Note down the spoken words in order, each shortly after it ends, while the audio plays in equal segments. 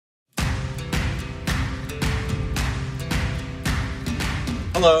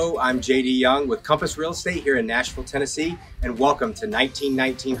Hello, I'm JD Young with Compass Real Estate here in Nashville, Tennessee, and welcome to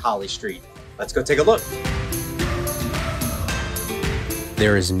 1919 Holly Street. Let's go take a look.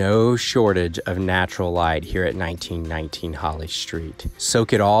 There is no shortage of natural light here at 1919 Holly Street.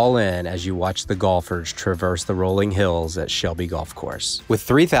 Soak it all in as you watch the golfers traverse the rolling hills at Shelby Golf Course. With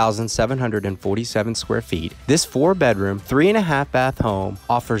 3,747 square feet, this 4-bedroom, 3.5-bath home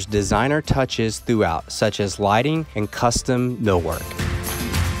offers designer touches throughout, such as lighting and custom millwork.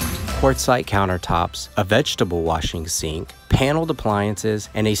 Quartzite countertops, a vegetable washing sink, paneled appliances,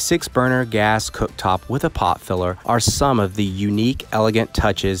 and a 6-burner gas cooktop with a pot filler are some of the unique, elegant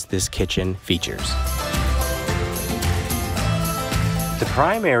touches this kitchen features. The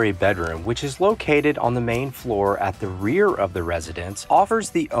primary bedroom, which is located on the main floor at the rear of the residence, offers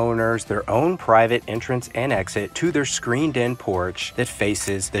the owners their own private entrance and exit to their screened-in porch that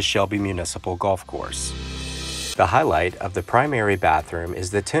faces the Shelby Municipal Golf Course. The highlight of the primary bathroom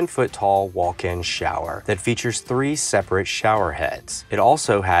is the 10-foot tall walk-in shower that features 3 separate shower heads. It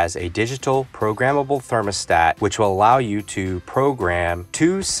also has a digital programmable thermostat which will allow you to program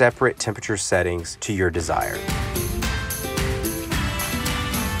 2 separate temperature settings to your desire.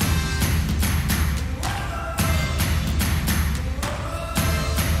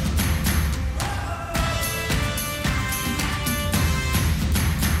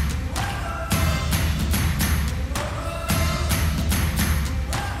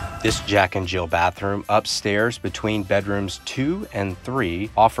 This Jack and Jill bathroom upstairs between bedrooms 2 and 3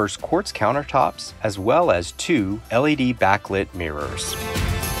 offers quartz countertops as well as 2 LED backlit mirrors.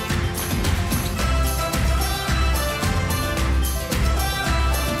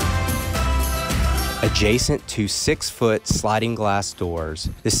 Adjacent to 6-foot sliding glass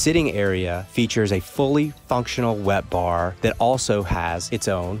doors, the sitting area features a fully functional wet bar that also has its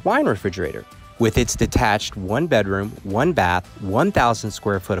own wine refrigerator. With its detached 1-bedroom, 1-bath, 1,000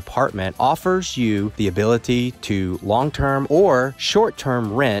 square foot apartment offers you the ability to long-term or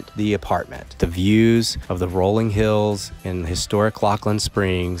short-term rent the apartment. The views of the rolling hills in historic Laughlin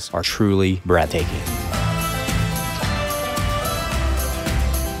Springs are truly breathtaking.